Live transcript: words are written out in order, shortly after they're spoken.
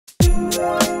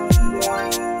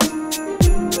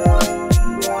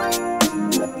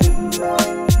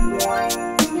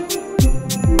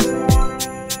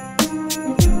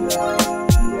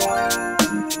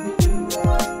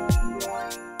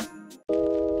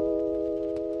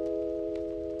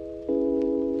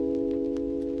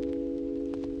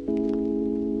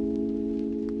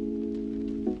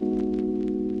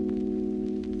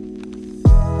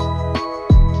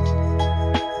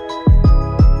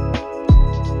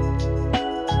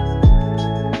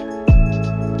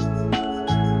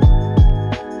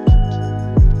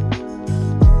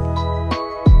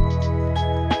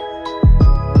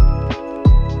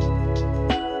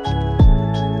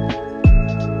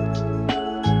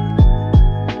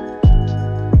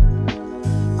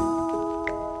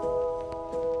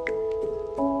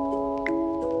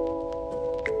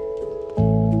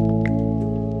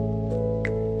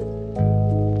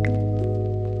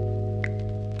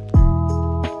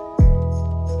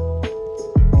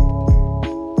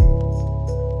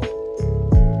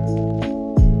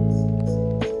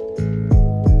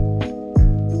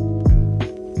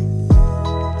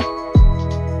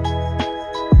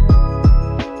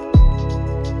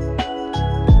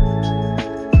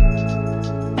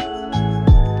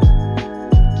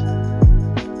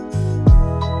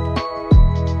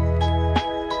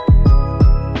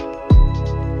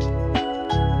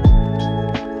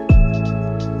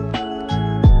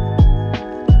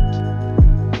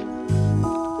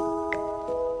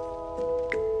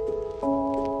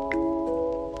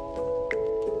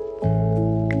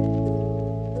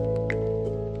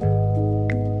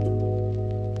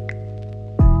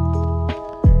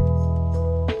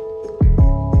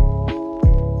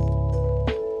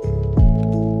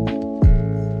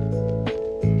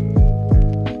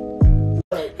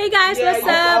guys, what's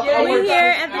up? We're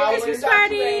here at the Christmas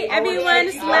party.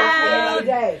 Everyone's loud.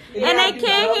 And they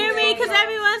can't hear me because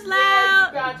everyone's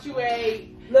loud.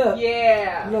 Look.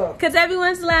 Yeah. Look. Because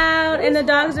everyone's loud and the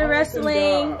dogs are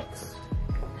wrestling.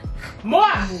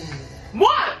 More!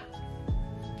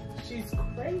 She's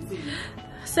crazy.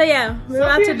 So yeah, we're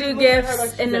about to do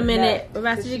gifts in a minute. We're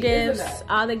about to do gifts.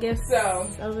 All the gifts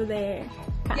over there.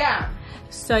 Yeah.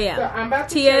 So yeah,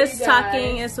 Tia's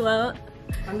talking as well.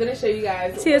 I'm gonna show you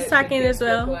guys. Tia's talking as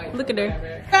well. Look at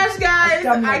her. Gosh, guys,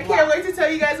 I can't wait to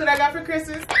tell you guys what I got for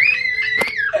Christmas.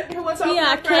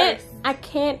 Tia, I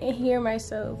can't hear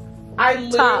myself. I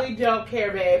literally don't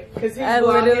care, babe. I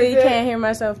literally can't hear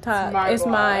myself talk. It's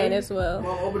mine as well.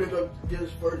 Mom, open the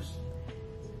gifts first.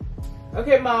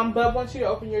 Okay, Mom, Bub wants you to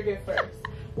open your gift first.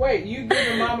 Wait, you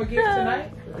giving Mom a gift tonight?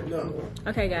 No.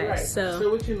 Okay, guys, right. so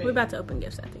what you mean? we're about to open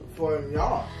gifts, I think. For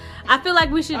y'all. I feel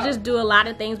like we should just do a lot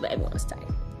of things, but everyone's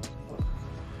tired.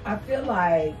 I feel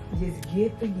like just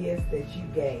get the gifts that you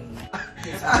gave.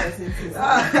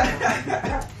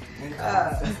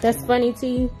 That's funny to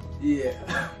you? Yeah.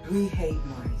 We hate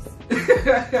mice.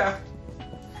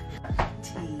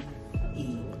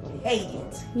 T-E. Hate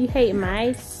it. You hate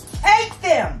mice? Hate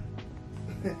them!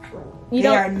 You they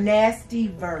don't... are nasty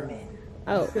vermin.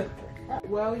 Oh.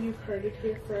 Well, you've heard it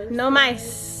here first. No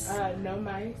mice. No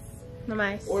mice. No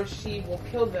mice. Or she will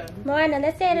kill them. Moana,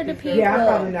 let's say to the people. Yeah, I'm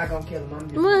probably not gonna kill them. I'm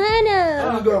just Moana!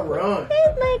 I'm gonna run.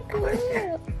 It's my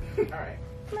girl. Alright.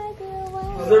 My girl,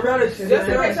 wow. Just in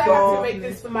case I have to make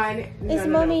this for mine. It's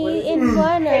Mommy and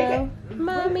Moana.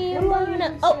 Mommy and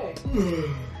Moana. Oh!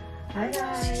 Hi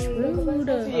guys.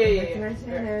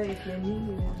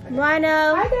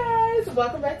 Moana. Hi guys.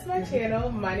 Welcome back to my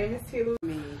channel. My name is Tia.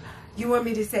 You want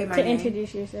me to say my To name?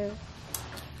 introduce yourself.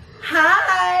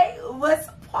 Hi, what's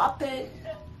poppin'?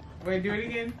 Wait, do it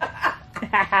again.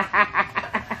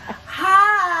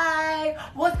 Hi,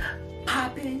 what's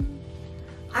poppin'?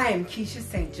 I am Keisha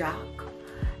St. Jacques,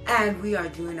 and we are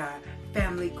doing our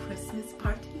family Christmas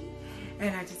party,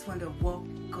 and I just want to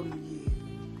welcome you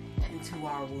into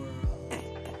our world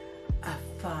of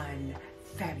fun,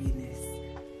 fabulous.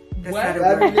 That's not a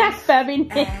word.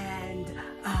 Fabulous. And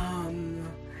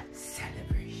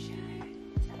celebration.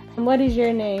 And what is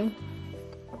your name?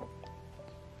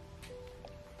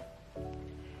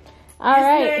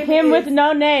 Alright, him with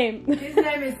no name. His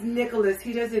name is Nicholas.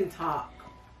 He doesn't talk.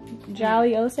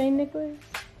 Jolly Osei Nicholas?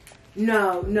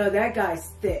 No, that guy's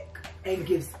thick and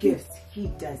gives gifts. He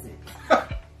doesn't.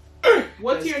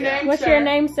 What's your name, What's sir? your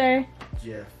name, sir?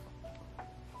 Jeff.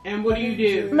 And what do you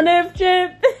do? My name's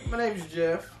Chip. My name's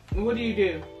Jeff. What do you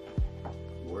do?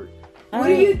 Work. What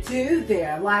do you do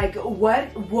there? Like,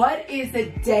 what is a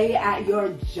day at your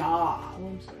job? Oh,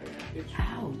 I'm sorry.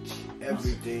 Ouch.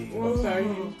 Everything I'm sorry.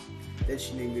 that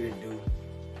you need me to do.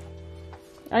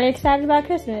 Are you excited about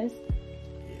Christmas?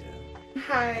 Yeah.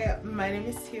 Hi, my name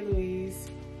is Tia Louise.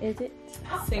 Is it?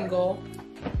 Single.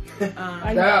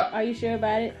 Are you sure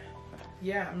about it?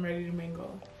 Yeah, I'm ready to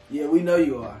mingle. Yeah, we know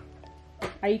you are.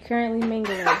 Are you currently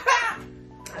mingling?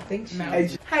 I think she Hey,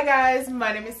 Hi guys,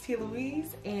 my name is Tia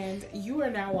Louise, and you are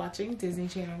now watching Disney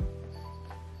Channel.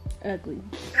 Ugly.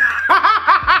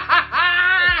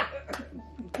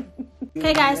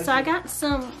 Okay guys, so I got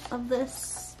some of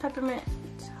this peppermint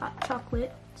hot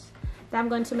chocolate that I'm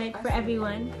going to make for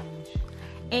everyone.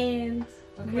 And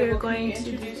we're going to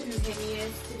introduce who Henny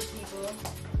is to the people.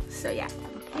 So yeah,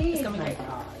 it's gonna be great.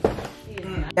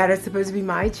 that are supposed to be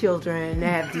my children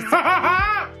have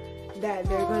decided that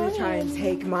they're going to try and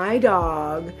take my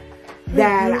dog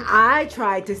that I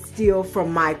tried to steal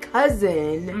from my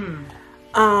cousin.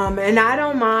 And I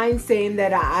don't mind saying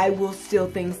that I will steal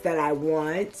things that I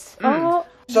want. Oh,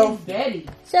 So Betty.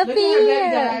 Sophia. Look at her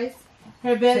belly, guys.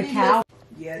 Her belly. Cow.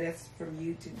 Yeah, that's from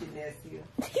you to Genesia.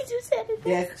 You just said it.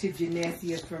 That's to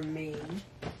Genesia from me.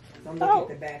 Don't look at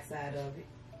the backside of it.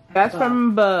 That's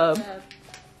from Bub.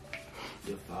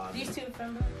 your father. These two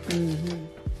from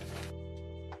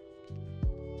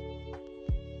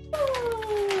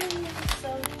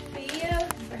Sophia.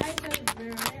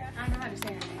 I know how to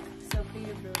say her name.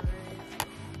 Sophia Brewer.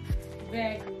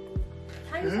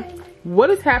 How you say her name? What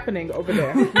is happening over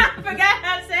there? I forgot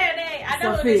how to say her name. I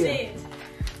know who this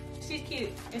is. She's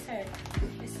cute. It's her.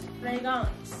 It's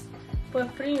Fragance. For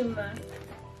prima.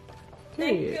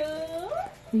 Thank Cute. you.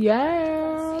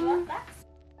 Yeah.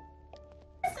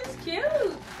 This is cute.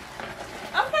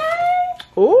 Okay.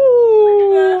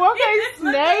 Ooh. Okay, Look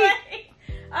snake. away.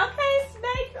 Okay,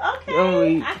 snake. Okay. Oh,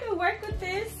 wait. I can work with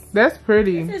this. That's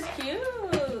pretty. This is cute.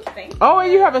 Thank you. Oh,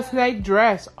 and you have a snake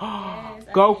dress. Oh, Yes,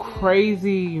 I go do.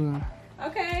 crazy.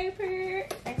 Okay,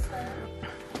 excellent.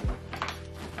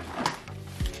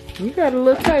 You got a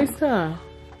little taste, huh?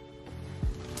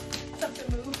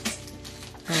 Something moves.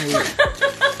 Oh,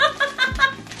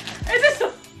 Is this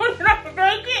one that I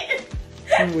broke it?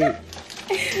 wait.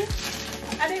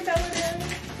 I didn't know what it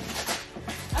was.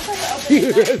 I thought I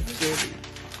opened it.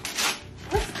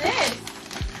 What's this?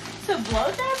 To blow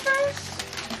dry first?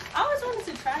 I always wanted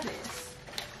to try this.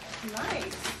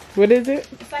 Nice. What is it?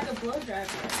 It's like a blow dry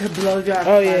brush. The blow dry.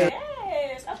 Oh, yeah.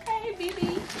 Yes. Okay,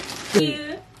 BB.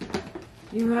 You.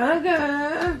 You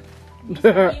welcome. You.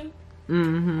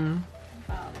 Mm-hmm.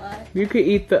 What? You could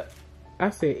eat the, I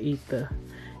said eat the.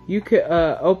 You could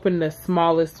open the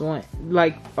smallest one.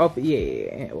 Like, open, yeah,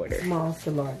 in order. Smallest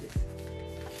to largest.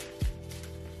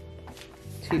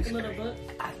 Like a little book.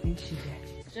 I think she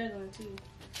did. Juggling too.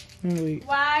 Wait.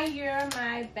 Why you're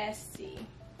my bestie.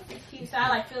 Cute. So I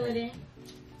like fill it in.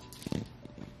 She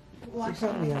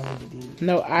probably already did.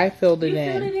 No, I filled it You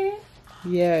in. filled it in?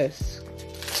 Yes.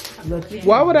 Look,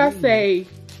 Why would I say,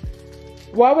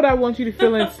 why would I want you to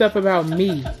fill in stuff about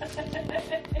me?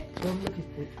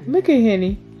 Look at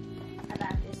Henny. I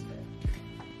got this book.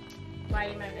 Why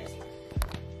you my bestie?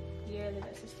 You're the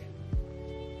best sister.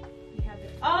 You have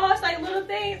it. Oh, it's like little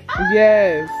things. Oh.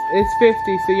 Yes, it's 50,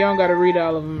 so you don't gotta read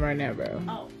all of them right now, bro.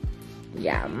 Oh.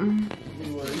 Yeah.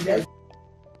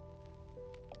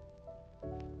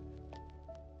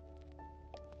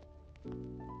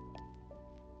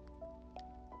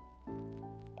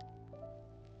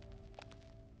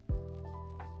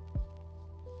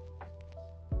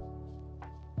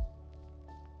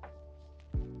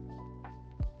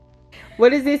 What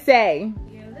does it say?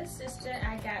 You're the sister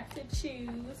I got to choose.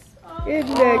 Oh,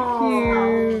 Isn't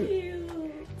that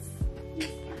cute?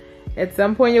 At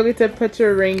some point, you'll get to put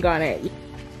your ring on it.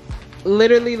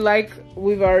 Literally, like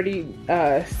we've already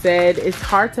said, it's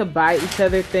hard to buy each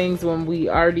other things when we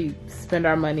already spend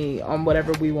our money on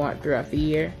whatever we want throughout the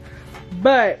year.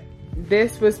 But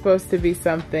this was supposed to be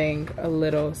something a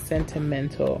little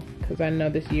sentimental, because I know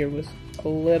this year was a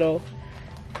little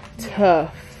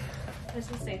tough. Let's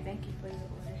just say thank you for your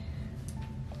order.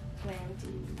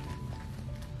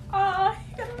 Oh,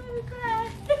 you're gonna let me cry.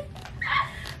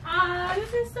 Oh,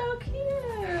 this is so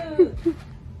cute.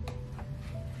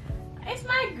 It's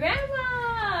my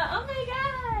grandma. Oh my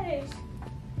gosh.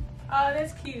 Oh,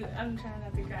 that's cute. I'm trying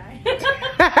not to cry.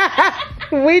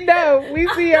 We know. We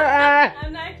see your eye.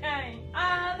 I'm not crying.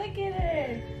 Oh, look at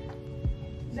it.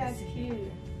 That's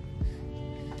cute.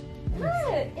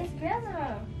 Look, it's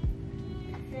grandma.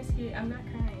 That's cute. I'm not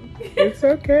crying. It's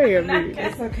okay, I'm not Abby.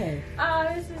 crying. It's okay. Oh,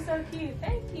 this is so cute.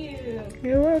 Thank you.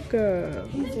 You're welcome.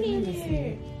 Look at Let me see here.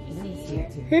 it. You Let me see see here?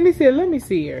 it too. Henny said, let me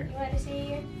see her. You want to see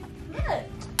here? Look.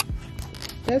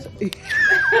 That's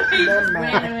Never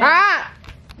mind. ah!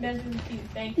 That's really cute.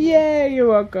 Thank you. Yeah, you're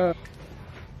welcome.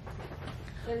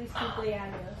 Feliz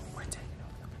cumpleaños.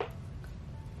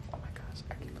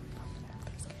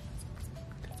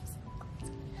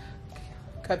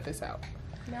 Cut this out.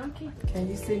 No, I'm keeping Can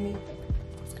you see me?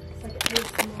 it's like a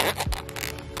ASMR.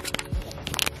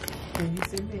 Can you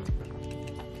see me?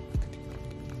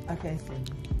 I can't see me.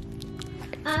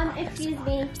 Excuse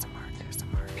me.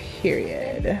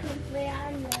 Period.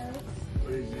 Cumpleaños.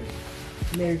 What is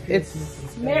this? Merry It's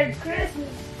Christmas. Merry Christmas.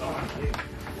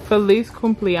 Feliz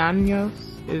cumpleaños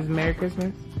is Merry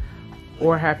Christmas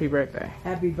or Happy Birthday.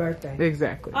 Happy birthday.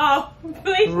 Exactly. Oh,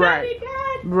 please Right. let me God.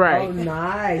 Right. Oh,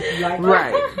 nice. You like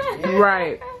Right.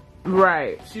 Right.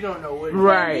 Right. She don't know what.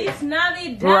 Right. Feliz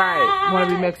Navidad. Right. Want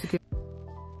to be Mexican?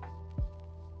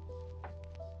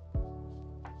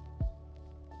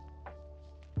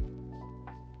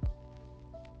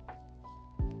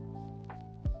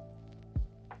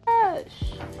 I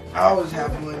always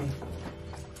have money.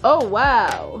 Oh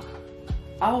wow.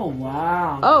 Oh,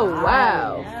 wow. Oh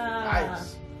wow. Yeah.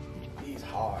 Nice. He's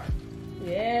hard.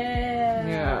 Yeah.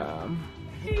 Yeah.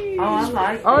 Oh, I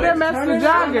like Oh, it. they're match Turn the it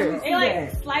around, let me joggers. see It like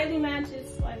that. slightly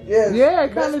matches. Slightly. Yes. Yeah,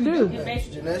 it kinda do. It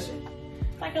basically- Janessa.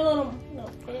 Like a little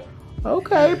fit.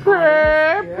 Okay,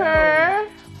 prayer.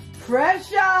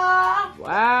 Pressure. Wow.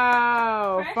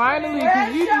 Pressure. Finally,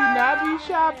 because you do not be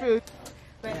shopping.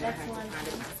 But that's one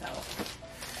thing, so.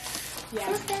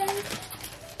 Yeah.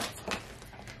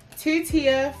 To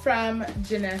Tia from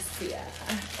Genesia.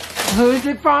 Who is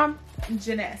it from?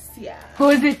 Genesia. Who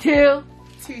is it to?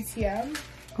 To Tia.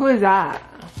 Who is that?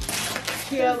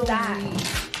 Tia Louise.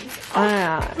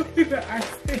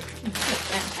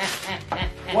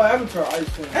 What happened to her ice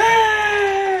cream?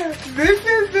 This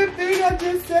is the thing I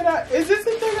just said. Is this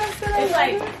the thing I said? It's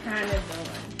like kind of the one.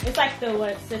 It's like the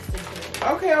one sister did.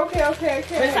 Okay. But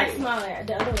it's like smaller.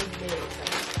 The other one's big.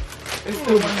 It's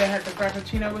the one that had the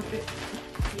frappuccino with it.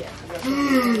 Yeah.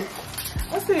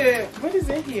 What's it? What is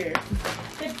in here?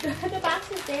 The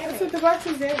box is damaged. That's what the box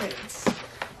is damaged.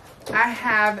 I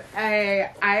have a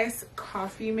iced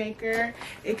coffee maker.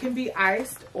 It can be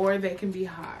iced or they can be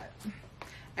hot.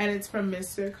 And it's from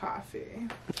Mr. Coffee.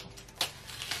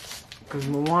 Cause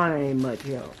Moana ain't much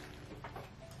help.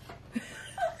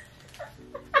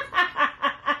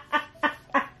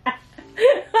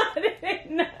 I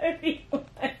didn't know he was.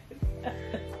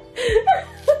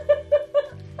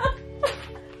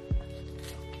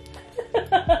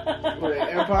 What,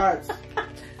 AirPods?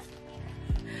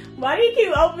 Why do you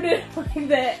keep opening it like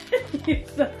that? You're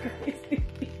so crazy.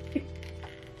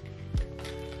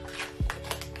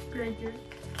 Thank you.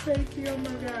 Thank you. Oh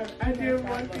my god. I did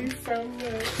want these so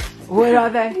much. What are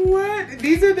they? What?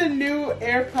 These are the new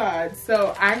AirPods.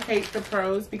 So I hate the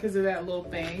Pros because of that little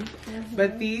thing.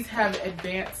 But these have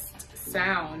advanced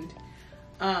sound.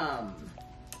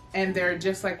 And they're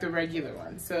just like the regular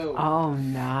ones. So Oh,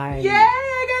 nice. yay,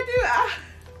 I got to.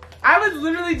 I was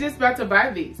literally just about to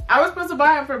buy these. I was supposed to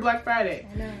buy them for Black Friday.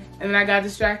 I know. And then I got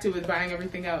distracted with buying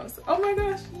everything else. Oh my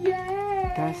gosh,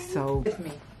 yay. That's so. With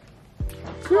me.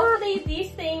 Hopefully these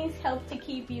things help to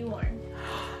keep you warm.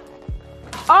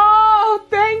 Oh,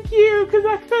 thank you, because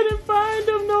I couldn't find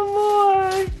them no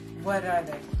more. What are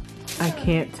they? I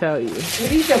can't tell you.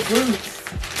 These are boots.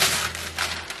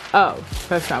 Oh,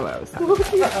 that's not what I was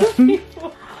talking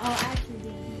about. Oh,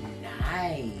 actually.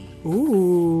 Nice.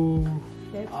 Ooh,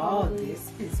 Oh,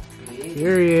 this is pretty.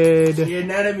 period. Yeah,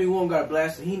 now that me one got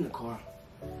blasted heat in the car.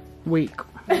 Weak.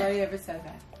 Nobody ever said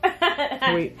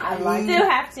that. Weak. I like Still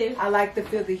have to. I like to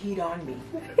feel the heat on me.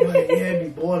 But it had me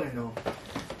boiling though.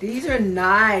 These are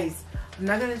nice. I'm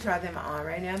not gonna try them on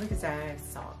right now because I have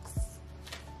socks.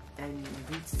 And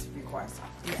boots require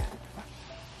socks. Yeah.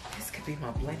 This could be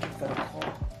my blanket for the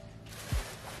car.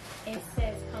 It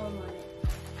says home on it.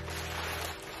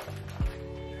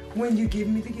 When you give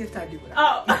me the gift, I do it.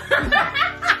 Oh.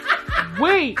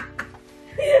 Wait,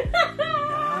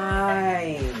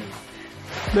 Nice.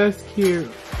 that's cute.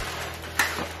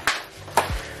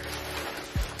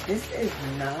 This is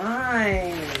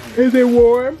nice. Is it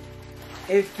warm?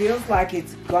 It feels like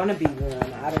it's gonna be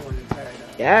warm. I don't want to turn it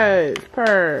up. Yes,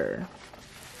 purr.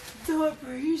 So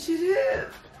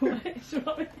appreciative. What's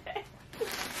wrong with that?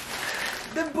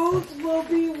 The boots will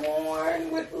be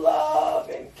worn with love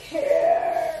and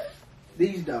care.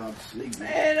 These dogs sleeping.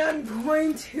 And I'm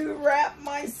going to wrap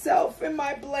myself in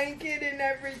my blanket, and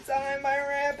every time I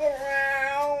wrap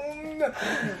around,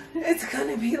 it's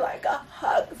gonna be like a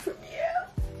hug from you.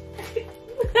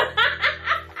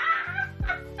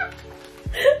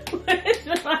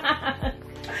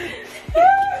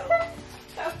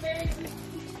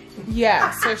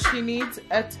 Yeah, so she needs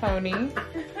a Tony,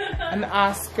 an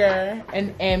Oscar,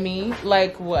 an Emmy.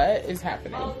 Like, what is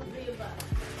happening?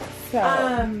 So,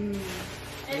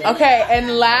 okay,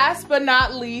 and last but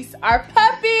not least, our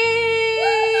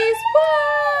puppies.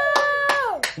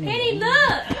 Whoa! Penny,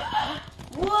 look!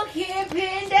 Look here,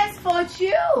 Pin, that's for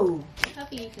you.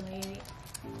 Puppy, you can wear it.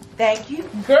 Thank you.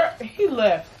 Girl, he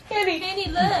left. Penny. Penny,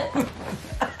 look!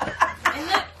 And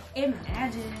look,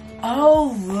 imagine.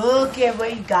 Oh, look at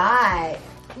what you got.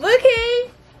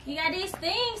 Looky. You got these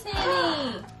things,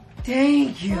 Penny.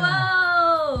 Thank you.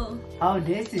 Whoa! Oh,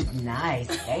 this is nice.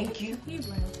 Thank you. You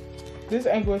bro. This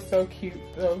ankle is so cute,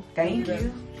 though. Thank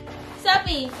you.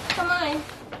 Sophie, come on.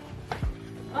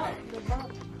 Oh, the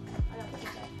ball.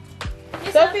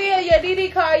 Sophia, your Didi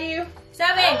call you.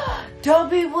 Sophie!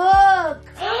 Toby, look.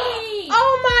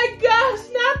 Oh my gosh,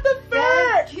 not the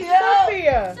fur. That's cute.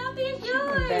 Sophia. Sophie, it's Come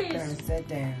back there yours. and sit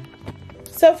down.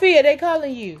 Sophia, they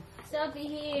calling you. Sophie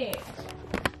here.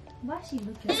 Why is she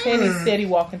looking? Penny's steady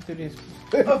walking through this.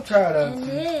 I'm tired of And it.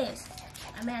 this.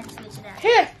 I'm gonna have to switch it out.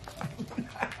 Here.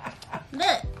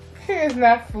 Look. Here's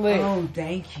not flick. Oh,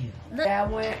 thank you. Look. That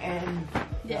one and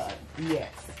This.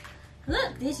 yes.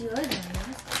 Look, this yours.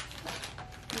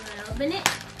 You wanna open it?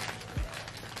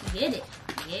 Get it.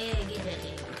 Yeah, get that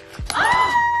thing.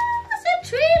 Oh, it's a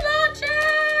tree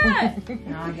launcher.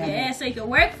 Now I got Yeah, so you can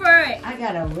work for it. I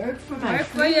gotta work for my Work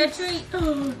for your tree.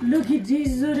 Oh, look at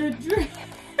these little trees.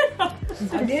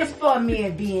 This for me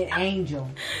to be an angel.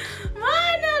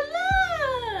 Mine,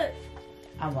 look.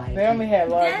 I like They it. only had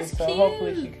larger, That's so cute.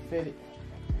 hopefully she can fit it.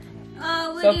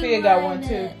 Oh, what Sophia do you got want one,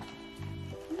 too.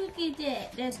 Look at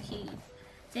that. That's cute.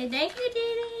 Say thank you,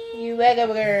 Didi. You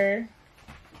welcome, girl.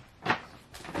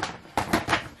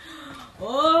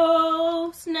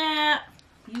 Oh, snap.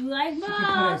 You like You can put a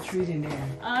balls. treat in there.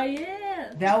 Oh,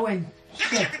 yeah. That one.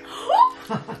 Shit.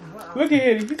 Look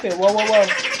at him. He said, whoa, whoa, whoa.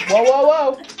 Whoa, whoa,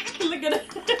 whoa. Look at her.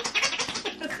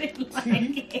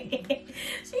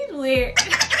 She's weird.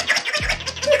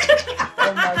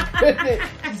 Oh my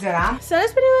She said, I'm. So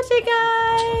that's pretty much it,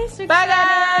 guys. We're Bye, excited.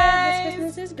 guys. This Christmas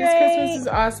is This great. Christmas is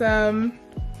awesome.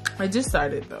 I just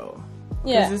started though.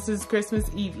 Yeah. This is Christmas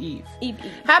Eve. Eve, Eve.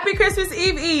 Happy Christmas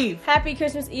Eve. Happy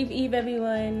Christmas Eve,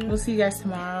 everyone. We'll see you guys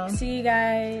tomorrow. See you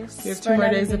guys. We have for 2 more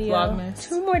another days video. of Vlogmas.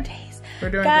 2 more days. We're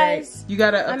doing Guys, great. You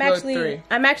gotta upload 3.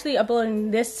 I'm actually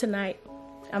uploading this tonight.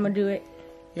 I'm gonna do it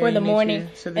Yeah, for you the need morning,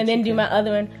 to, so that and then you do can- my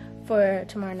other one for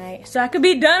tomorrow night, so I could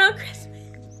be done on Christmas.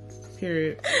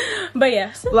 Period. But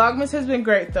yeah, so Vlogmas has been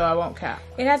great though. I won't cap.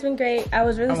 it has been great. I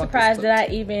was really I want surprised this that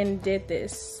I even did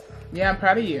this. Yeah, I'm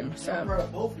proud of you. I'm proud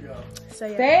of both of y'all. So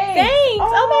yeah. Thanks.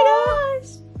 Oh my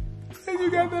gosh. And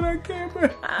you got that on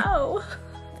camera. Ow.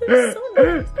 That's so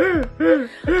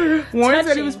nice. Warren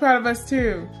said he was Touching. proud of us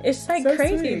too. It's like So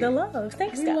crazy. sweet. The love.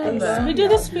 Thanks, We love guys. that. We do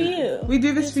this for you. We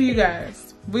do this for you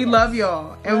guys. We love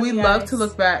y'all, and Love we you love guys. to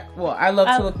look back. Well, I love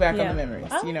to look back yeah. on the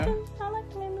memories. I You like know. them. I like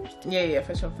the memories too. Yeah,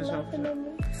 for sure. Love the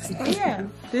memories. Yeah,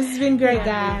 this has been great,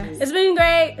 guys. It's been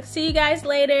great. See you guys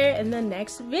later in the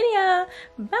next video.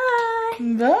 Bye.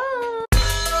 Bye.